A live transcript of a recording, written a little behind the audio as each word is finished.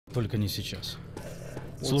Только не сейчас.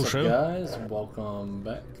 What's up, guys? Welcome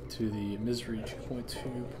back to the Misery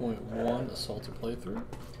 2.2.1 Assaulter playthrough.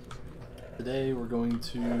 Today we're going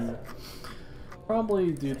to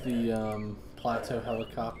probably do the Plateau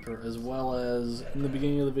helicopter, as well as in the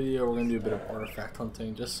beginning of the video we're going to do a bit of artifact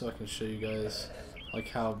hunting, just so I can show you guys like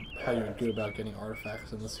how you would go about getting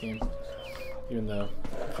artifacts in this game. Even though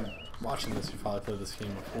if you're watching this, you've probably played this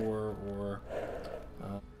game before or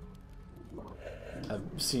have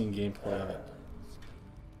seen gameplay of it.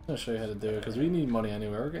 I'm going to show you how to do it because we need money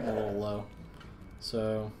anyway. We're getting a little low.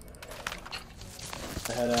 So,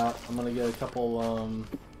 to head out, I'm going to get a couple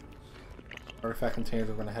artifact containers.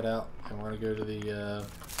 We're going to head out and we're going to go to the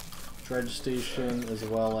Dredge Station as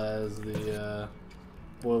well as the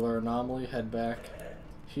Boiler Anomaly. Head back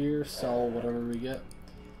here, sell whatever we get.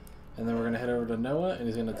 And then we're going to head over to Noah and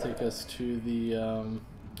he's going to take us to the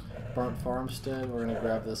burnt farmstead. We're going to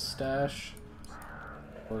grab this stash.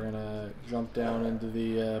 We're gonna jump down into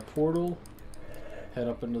the portal, head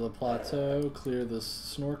up into the plateau, clear the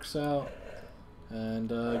snorks out, and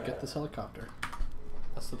get this helicopter.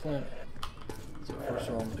 That's the plan. So first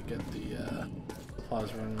of all, I'm gonna get the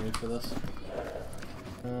supplies we're gonna need for this.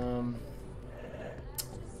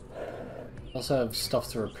 Also have stuff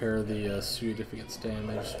to repair the suit if it gets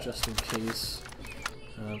damaged, just in case.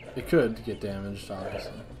 It could get damaged,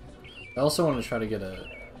 obviously. I also want to try to get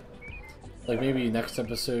like maybe next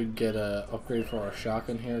episode get a upgrade for our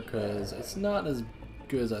shotgun here, because it's not as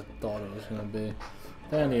good as I thought it was going to be. I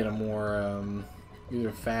think I need a more either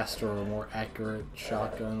faster or more accurate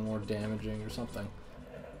shotgun, more damaging or something.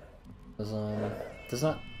 Because does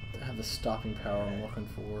not have the stopping power I'm looking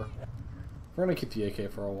for. We're going to keep the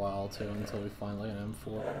AK for a while too, until we find like an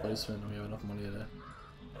M4 replacement and we have enough money to,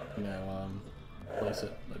 you know, place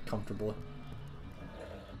it like, comfortably.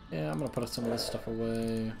 Yeah, I'm going to put some of this stuff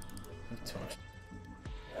away. Too much.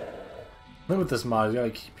 Then with this mod, you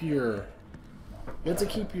have to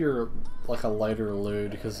keep your like a lighter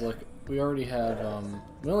load, because like we already have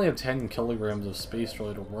we only have 10 kilograms of space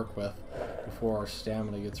really to work with before our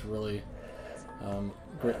stamina gets really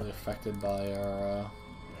greatly affected by our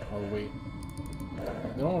weight.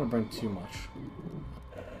 We don't want to bring too much.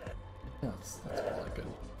 Yeah, that's probably good.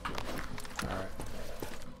 All right,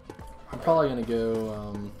 I'm probably gonna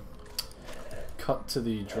go. Cut to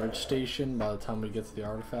the Dredge Station by the time we get to the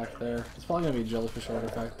artifact there. It's probably going to be a jellyfish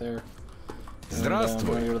artifact there. And we're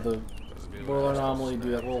going to go to the Boiler Anomaly, do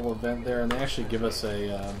that little event there, and they actually give us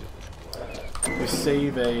a... we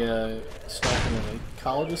save a Stalker in an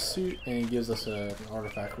ecologist suit, and he gives us an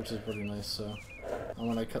artifact, which is pretty nice. So I'm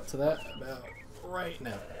going to cut to that about right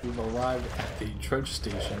now. We've arrived at the Dredge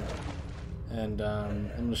Station, and I'm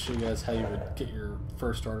going to show you guys how you would get your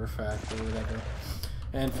first artifact or whatever.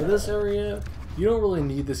 And for this area, you don't really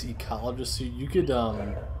need this ecologist suit. You could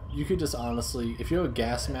just honestly, if you have a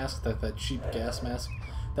gas mask, that cheap gas mask,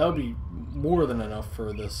 that would be more than enough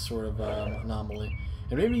for this sort of anomaly.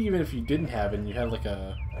 And maybe even if you didn't have it and you had like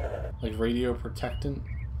a radio protectant,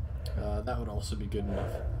 that would also be good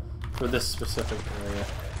enough for this specific area.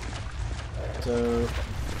 So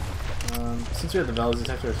since we have the Valley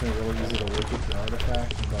detector, it's going to be really easy to locate the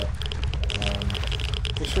artifact. But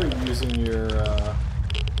make sure you're using your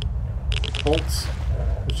bolts,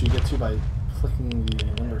 which you get to by clicking the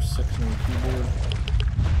number 6 on the keyboard.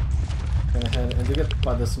 Go ahead, and to get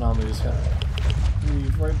by this anomaly, you just gotta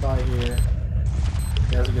move right by here.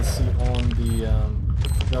 As you can see on the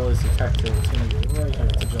Valley's detector, it's gonna be right here.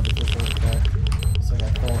 It's a jellyfish artifact, just like I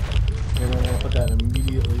thought. You're gonna want to put that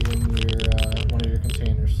immediately in your one of your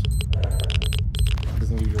containers. It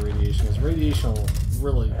doesn't give you radiation, because radiation will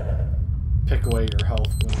really pick away your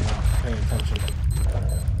health when you're not paying attention.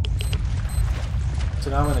 So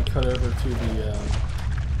now I'm going to cut over to the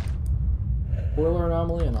Boiler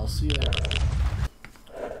Anomaly, and I'll see you there.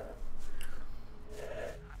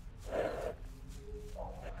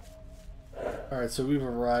 Alright, so we've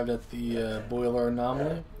arrived at the Boiler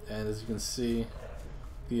Anomaly, and as you can see,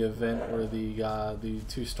 the event where the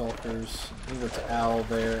two Stalkers, I think it's Al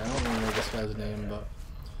there, I don't remember this guy's name, but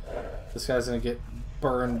this guy's going to get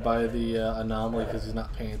burned by the anomaly because he's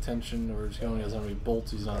not paying attention, or he's going as many bolts,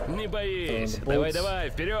 he's not throwing the bolts.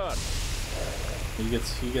 He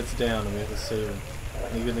gets down and we have to save him.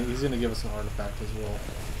 And he's gonna give us an artifact as well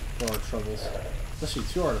for our troubles. There's actually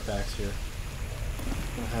 2 artifacts here.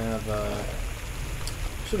 I have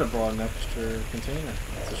should have brought an extra container.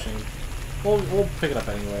 That's a shame. We'll pick it up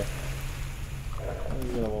anyway.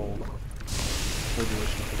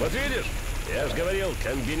 Вот видишь? Я ж говорил,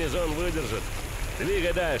 комбинезон выдержит.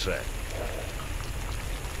 Двигай дальше.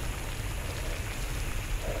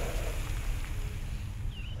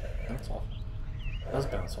 That's all. Let's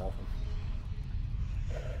bounce off him.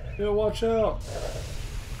 Yeah, watch out!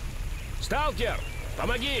 Stalker,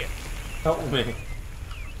 помоги! Help me.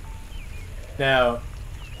 Now,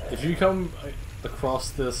 if you come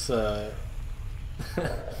across this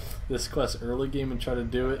this quest early game and try to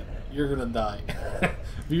do it, you're gonna die.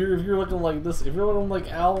 if you're looking like this, if you're looking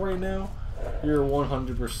like Al right now, you're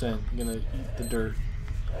 100% gonna eat the dirt.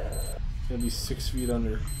 You're gonna be 6 feet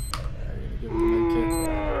under. Right, gonna give him a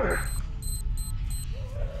med kit.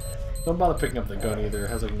 Don't bother picking up the gun either. It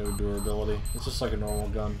has like no durability. It's just like a normal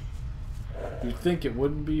gun. You'd think it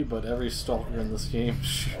wouldn't be, but every stalker in this game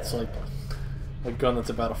shoots like a gun that's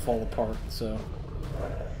about to fall apart. So,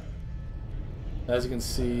 as you can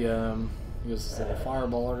see, he has this little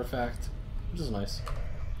fireball artifact, which is nice.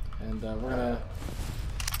 And we're gonna.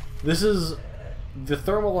 This is the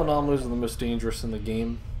thermal anomalies are the most dangerous in the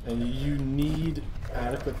game, and you need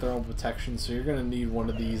adequate thermal protection. So you're gonna need one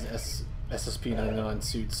of these SSP-99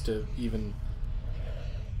 suits to even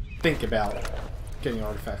think about getting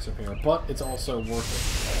artifacts from here, but it's also worth it.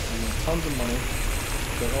 You need tons of money,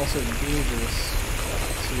 but also dangerous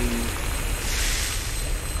to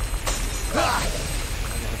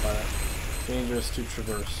dangerous to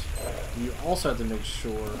traverse. You also have to make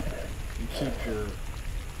sure you keep your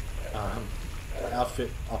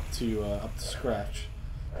outfit up to scratch.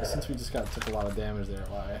 But since we just took a lot of damage there,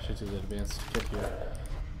 well, I actually took the advanced kit here.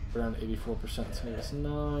 Around 84%, it's gonna give us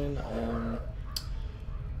 9.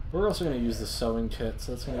 We're also going to use the sewing kit,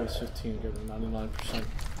 so that's going to give us 15, give it 99%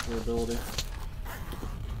 durability. I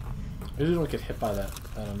usually don't get hit by that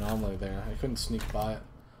anomaly there. I couldn't sneak by it.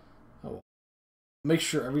 Oh. Make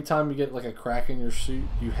sure every time you get like a crack in your suit,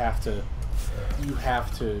 you have to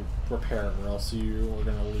repair it, or else you are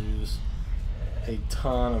going to lose a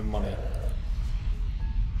ton of money.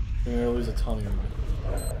 You're going to lose a ton of your money.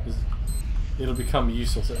 It'll become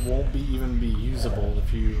useless. It won't even be usable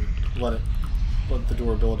if you let the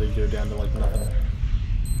durability go down to like nothing.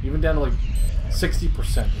 Even down to like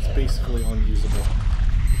 60%, it's basically unusable.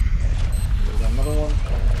 There's another one.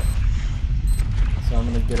 So I'm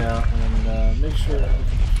gonna get out and make sure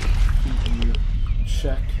everything's you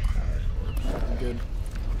check. Alright, good.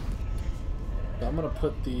 So I'm gonna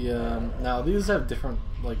put the now these have different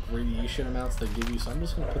like radiation amounts they give you, so I'm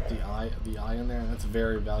just gonna put the eye in there, and that's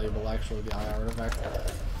very valuable actually, the eye artifact.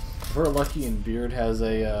 If we're lucky and Beard has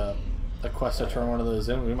a quest to turn one of those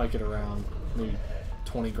in, we might get around maybe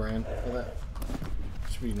 20 grand for that.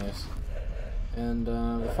 Should be nice. And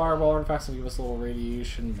the fireball artifact's gonna give us a little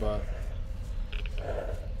radiation, but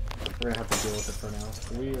we're gonna have to deal with it for now.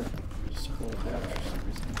 We are just a little damage for some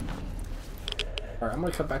reason. Alright, I'm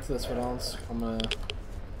gonna cut back to the Svadonsk. I'm gonna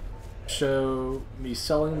show me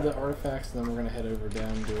selling the artifacts, and then we're gonna head over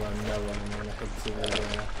down to Noah, and we're gonna head to the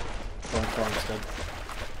farmstead.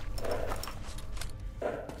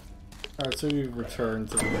 Alright, so we've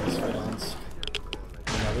returned to the Svadonsk.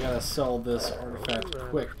 Now we gotta sell this artifact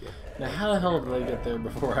quick. Now how the hell did I get there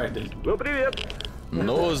before I did? Alright.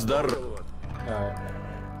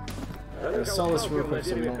 I'm gonna sell this real quick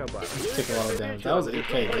so we don't take a lot of damage. That was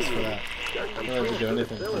 8k just for that. I don't have to do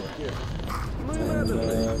anything for it. And,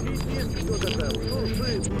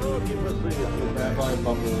 Rabbi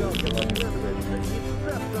Bubble,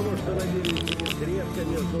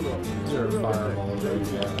 zero fireballs,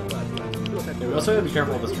 yeah, we also have to be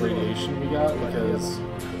careful with this radiation we got, because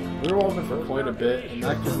we were walking for quite a bit, and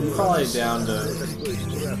that could be probably down to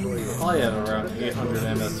at around 800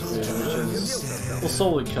 MSV, which will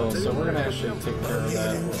slowly kill us, so we're going to actually take care of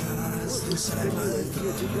that.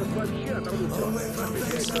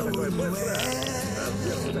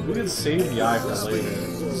 We could save the eye for later. We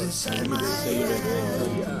could save it.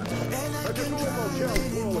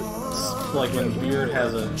 Like when Beard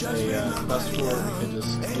has a quest for it, we can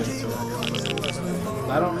just give it to him.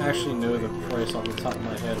 I don't actually know the price off the top of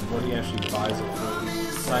my head of what he actually buys it for.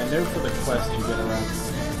 But I know for the quest you get around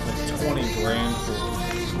like 20 grand for it.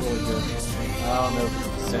 It's really good. I don't know if it's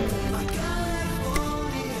the same.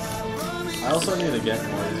 I also need to get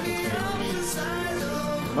more of these containers.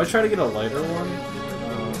 I might try to get a lighter one.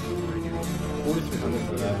 4,300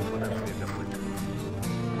 for that.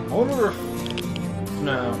 I wonder if...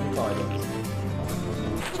 No, probably doesn't.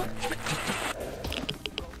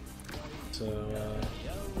 So,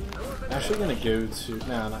 actually gonna go to...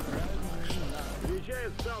 No, not right now, actually.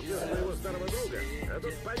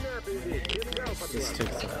 Just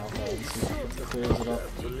take some alcohol and see if it clears it up.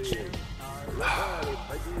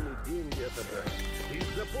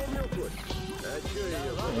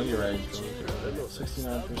 Oh, you're right.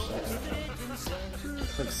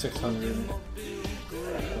 69%. Like 600.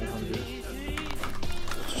 100.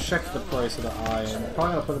 Let's check the price of the eye, and I'm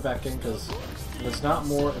probably gonna put it back in because If it's not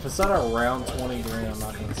more, if it's not around 20 grand, I'm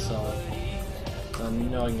not gonna sell it. So I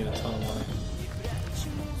know I can get a ton of money.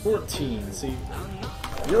 14. See,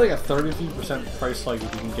 you're like a 33% price hike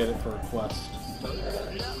if you can get it for a quest.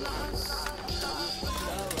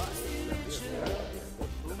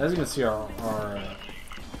 As you can see, our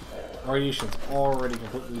radiation's already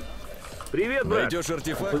completely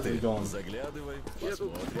gone.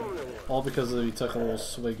 All because he took a little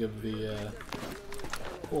swig of the, a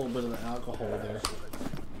little bit of the alcohol there.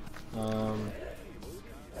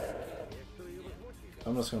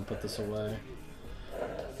 I'm just gonna put this away.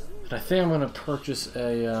 But I think I'm gonna purchase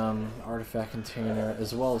a artifact container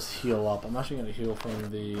as well as heal up. I'm actually gonna heal from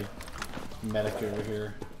the medic over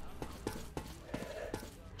here.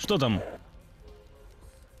 Что там?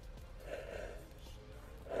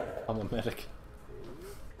 I'm a medic.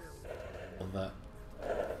 Love that.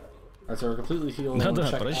 Alright, so we're completely healed. Да-да,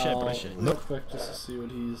 check прощай, out прощай. real quick just to see what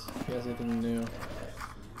if he has anything new.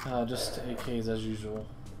 Just AKs as usual.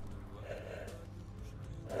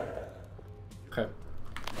 Okay.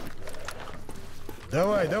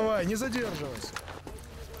 Давай, давай, не задерживайся.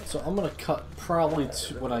 So I'm gonna cut probably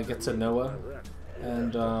to when I get to Noah,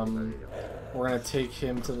 and we're gonna take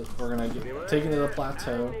him to the, take him to the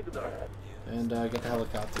plateau and get the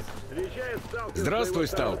helicopter. Здравствуй,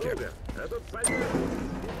 Сталкер.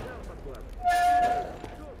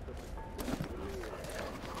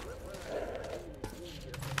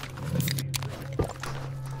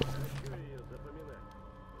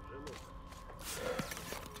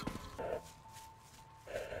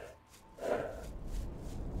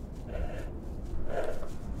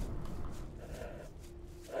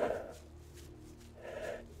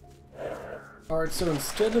 Alright, so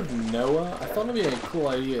instead of Noah, I thought it'd be a cool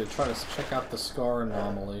idea to try to check out the Scar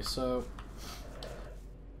Anomaly. So,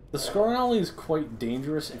 the Scar Anomaly is quite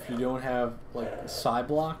dangerous if you don't have, like, a side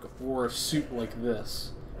block or a suit like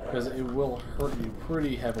this, because it will hurt you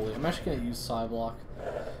pretty heavily. I'm actually going to use side block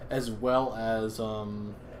as well as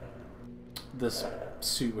this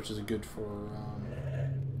suit, which is good for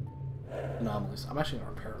anomalies. I'm actually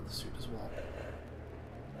going to repair the suit as well.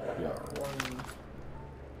 We are running...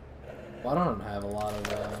 Well, I don't have a lot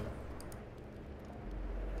of,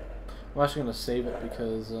 I'm actually going to save it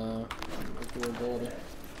because, of durability.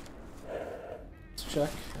 Let's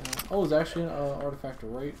check. Oh, there's actually an artifact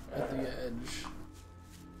right at the edge.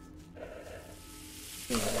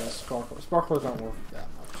 Anyway, sparklers aren't worth that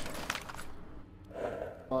much.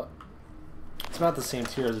 But, it's about the same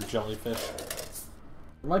tier as a jellyfish.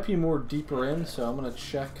 There might be more deeper in, so I'm going to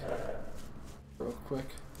check real quick.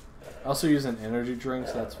 I also use an energy drink,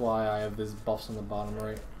 so that's why I have these buffs on the bottom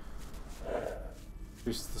right.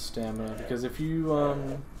 Increases the stamina, because if you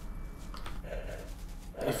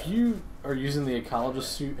are using the ecologist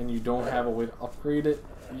suit and you don't have a way to upgrade it,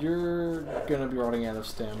 you're gonna be running out of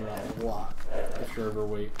stamina a lot if you're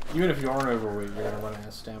overweight. Even if you aren't overweight, you're gonna run out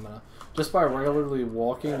of stamina. Just by regularly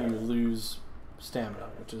walking, you lose stamina,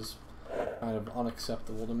 which is kind of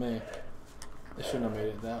unacceptable to me. They shouldn't have made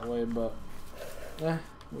it that way, but what are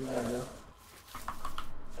you gonna do?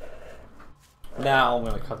 Now I'm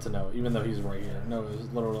gonna cut to Noah, even though he's right here. Noah is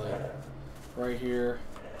literally right here.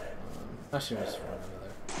 Actually, I'm just running over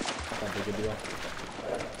there. Not that big a deal.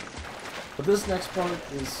 But this next part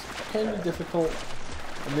can be difficult,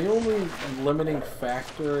 and the only limiting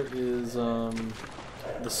factor is the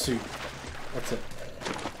suit. That's it.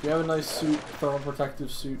 If you have a nice suit, thermal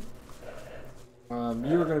protective suit,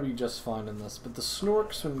 you're going to be just fine in this. But the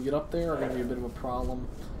snorks, when you get up there, are going to be a bit of a problem.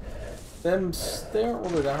 They aren't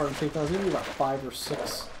really that hard to take down. There's going to be about 5 or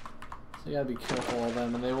 6. So you got to be careful of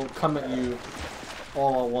them. And they will come at you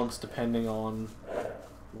all at once depending on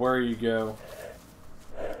where you go.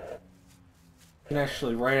 You can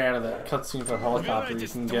actually, right out of that cutscene for the helicopter, you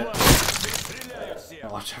can get... Oh,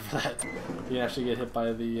 watch out for that. You can actually get hit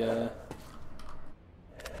by the...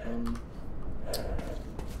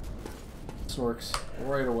 snorks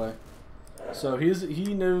right away. So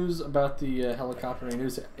he knows about the helicopter, and he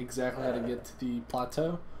knows exactly how to get to the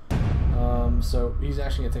plateau. So he's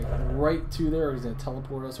actually going to take us right to there. He's going to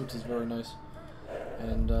teleport us, which is very nice.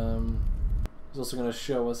 And he's also going to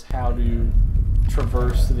show us how to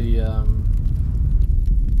traverse the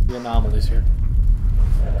anomalies here.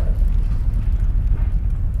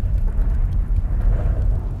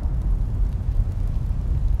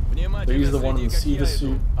 So he's the one in the Seva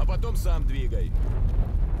suit.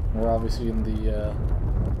 We're obviously in the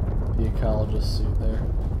ecologist suit there.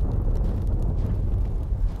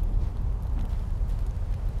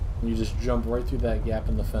 You just jump right through that gap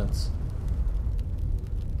in the fence.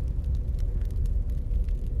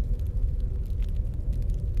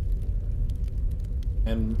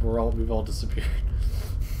 And we've all disappeared.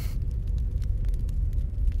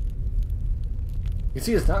 You can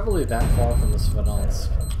see it's not really that far from the Svadonsk.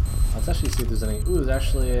 Let's actually see if there's any. Ooh, there's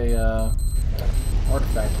actually a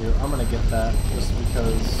artifact here. I'm gonna get that just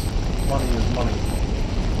because money is money.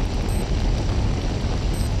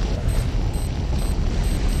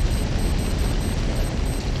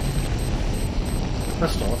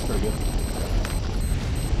 Crystal, that's pretty good.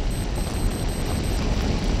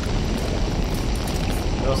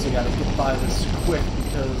 We also gotta get by this quick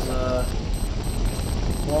because the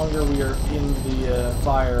longer we are in the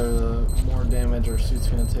fire, the more damage our suit's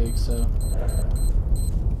gonna take, so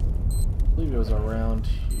I believe it was around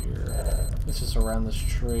here. It's just around this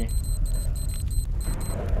tree.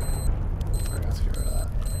 Alright, let's get rid of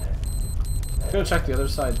that. Gonna check the other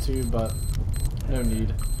side too, but no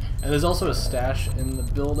need. And there's also a stash in the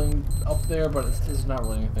building up there, but there's not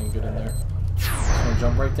really anything good in there. Just gonna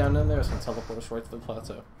jump right down in there, it's gonna teleport us right to the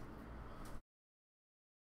plateau.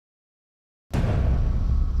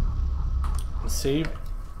 Save.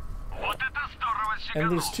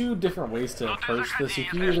 And there's two different ways to approach this. You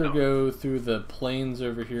can either go through the plains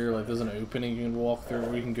over here, like there's an opening you can walk through,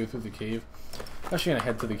 or you can go through the cave. I'm actually gonna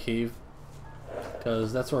head to the cave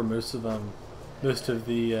because that's where most of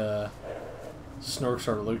the snorks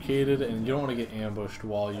are located, and you don't want to get ambushed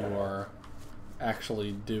while you are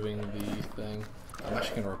actually doing the thing. I'm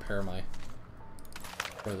actually gonna repair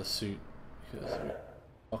the suit because we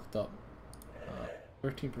fucked up.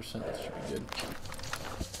 13%, that should be good.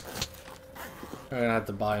 I'm gonna have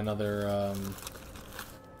to buy another,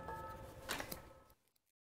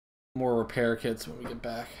 more repair kits when we get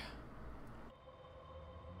back.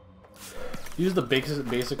 Use the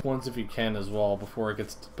basic ones if you can as well before it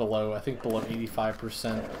gets below, I think below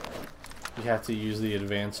 85%. You have to use the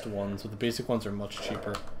advanced ones, so the basic ones are much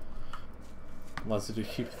cheaper. Unless you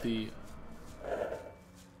keep the,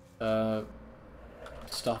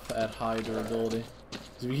 stuff at high durability.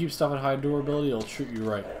 If you keep stuff at high durability, it'll treat you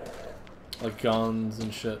right. Like guns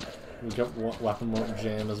and shit. Weapon won't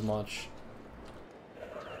jam as much.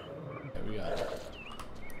 Okay, we got it.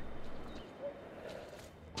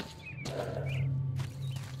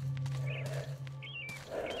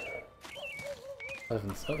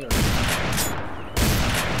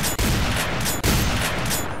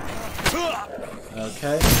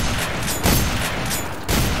 Okay.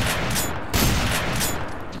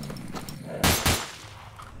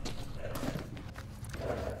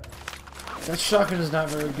 That shotgun is not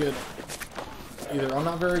very good. Either I'm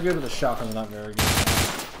not very good or the shotgun's not very good.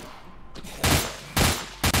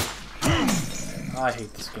 I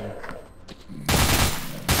hate this game.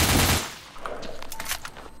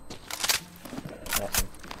 Awesome.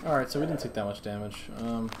 Alright, so we didn't take that much damage.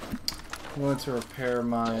 I'm going to repair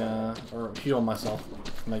my, or heal myself,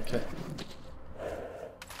 my kit.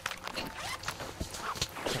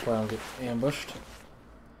 Hopefully I don't get ambushed.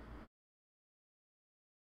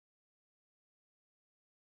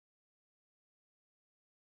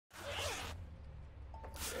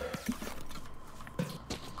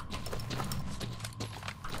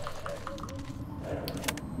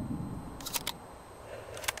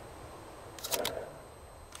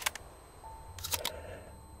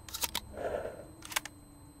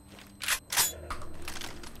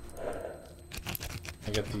 I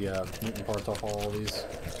get the mutant parts off all of these.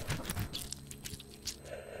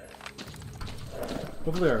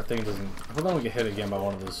 Hopefully our thing doesn't... I hope I don't get hit again by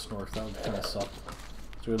one of those snorks. That would kind of suck.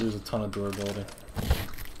 So we lose a ton of durability.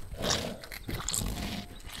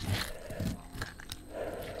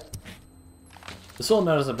 This will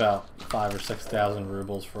net us about 5,000 or 6,000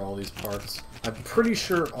 rubles for all these parts. I'm pretty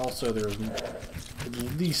sure also there's at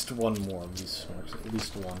least one more of these snorks. At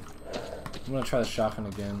least one. I'm gonna try the shotgun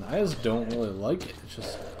again. I just don't really like it. It's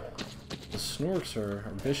just the snorks are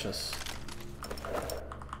vicious.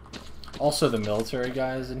 Also, the military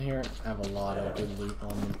guys in here have a lot of good loot on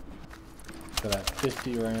them. Got that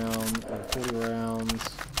 50 round or 40 rounds,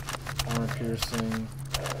 armor piercing,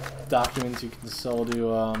 documents you can sell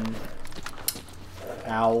to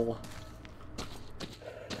Owl.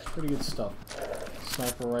 Pretty good stuff.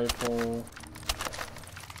 Sniper rifle.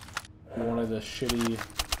 You wanted a shitty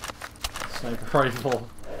sniper rifle,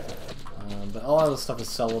 but a lot of this stuff is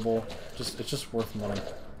sellable. It's just worth money.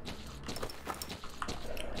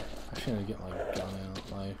 Actually, I'm gonna get my gun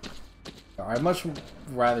out. I'd much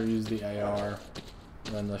rather use the AR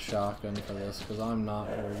than the shotgun for this because I'm not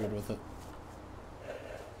very good with it.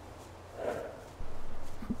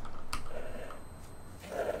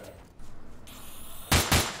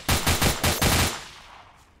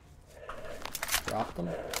 Drop them.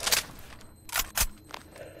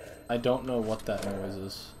 I don't know what that noise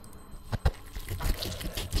is.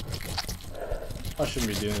 I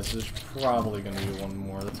shouldn't be doing this. There's probably going to be one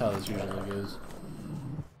more. That's how this usually goes.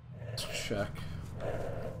 Let's check.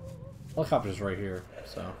 Helicopter's right here,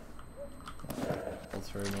 so that's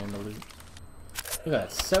very man to loot. Look at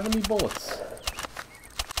that, 70 bullets.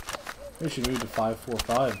 We should move to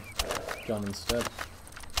 545 gun instead.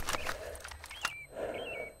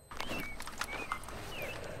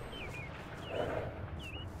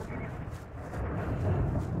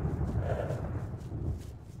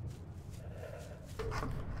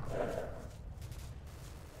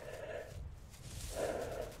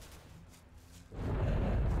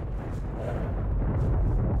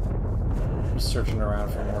 Searching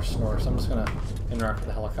around for more snorks. I'm just gonna interact with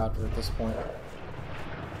the helicopter at this point.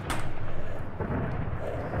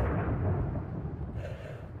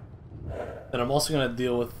 And I'm also gonna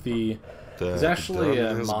deal with the... There's actually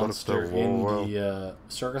a monster in the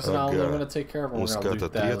Circus Anomaly I'm gonna take care of, and we're gonna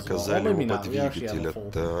loot that as well. Well, maybe not. We actually have a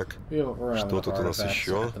full... We're Что тут у нас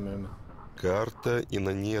еще? Карта, и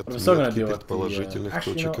на ней отметки предположительных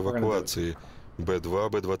точек эвакуации. Б2,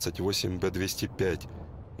 Б28, Б205.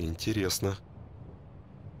 Интересно.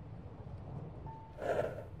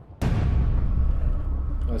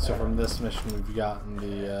 So from this mission we've gotten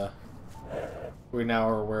the, we now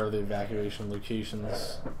are aware of the evacuation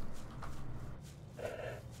locations.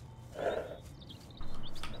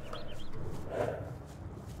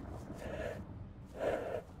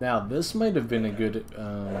 Now this might have been a good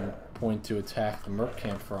point to attack the merc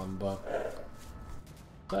camp from, but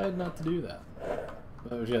I decided not to do that.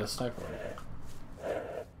 But yeah, a sniper.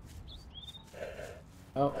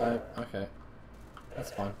 Oh, okay.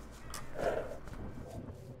 That's fine.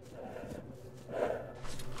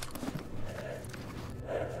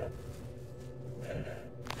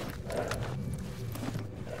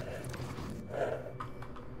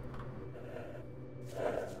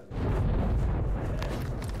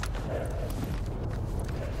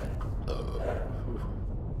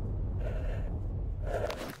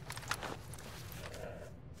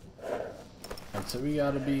 And so we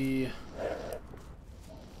gotta be...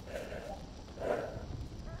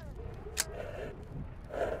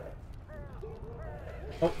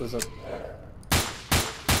 Oh, there's a...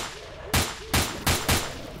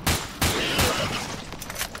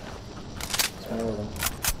 There's more of them.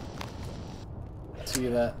 See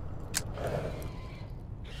that?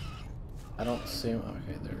 I don't see him.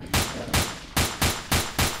 Okay, there he is.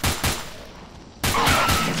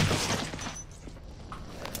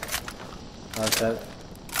 Alright,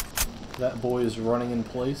 that boy is running in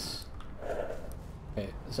place. Okay,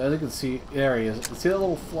 so as you can see, there he is. See that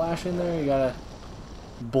little flash in there? You gotta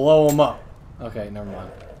blow him up. Okay, never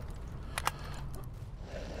mind.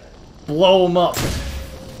 Blow him up.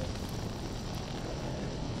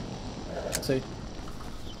 See?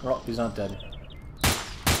 Oh, he's not dead.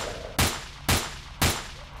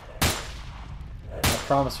 I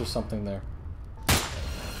promise there's something there.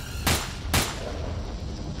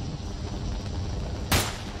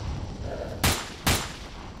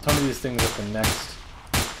 Some of these things are the next.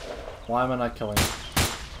 Why am I not killing him?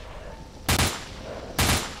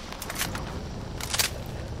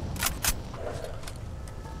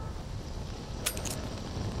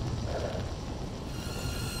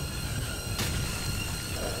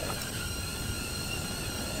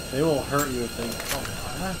 They will hurt you if they... Oh,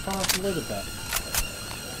 I thought I have to live with that.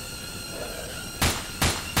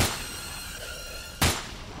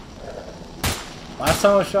 Last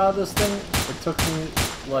time I shot this thing, it took me,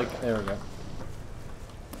 like... There we go.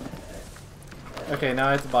 Okay, now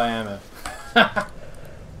I have to buy ammo.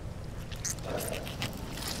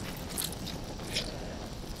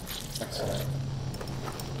 Excellent.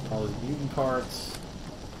 All these mutant parts.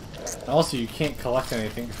 Also, you can't collect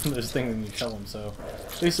anything from this thing when you kill them, so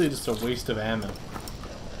basically just a waste of ammo,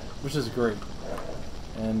 which is great.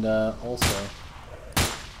 And also,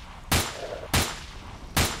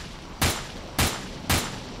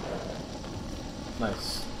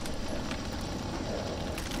 nice.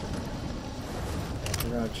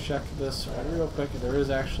 We're gonna check this real quick. There is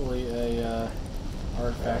actually a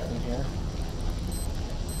artifact in here.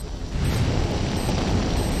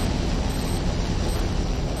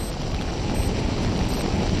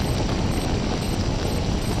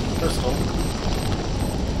 Crystal.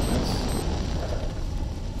 Nice.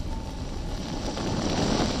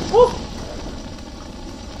 Woo!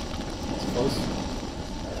 That's close.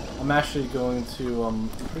 I'm actually going to, I'm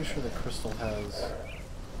pretty sure the crystal has...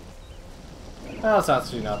 Oh, it's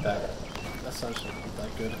actually not that... That's actually not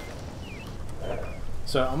that good.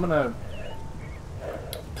 So, I'm gonna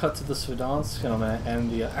cut to the Svadonsk, and I'm gonna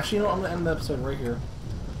end the... Actually, you know what? I'm gonna end the episode right here.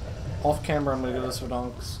 Off camera, I'm gonna go to the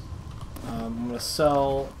Svadonsk. I'm gonna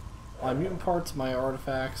sell my mutant parts, my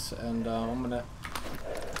artifacts, and I'm gonna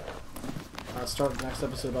start the next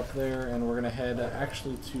episode up there, and we're gonna head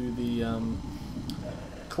actually to the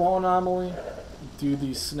Claw Anomaly, do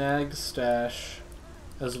the snag stash,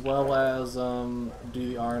 as well as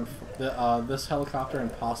do the this helicopter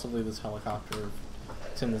and possibly this helicopter.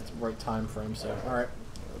 It's in the right time frame. So, all right,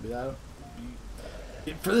 that'll be that.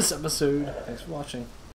 It for this episode. Thanks for watching.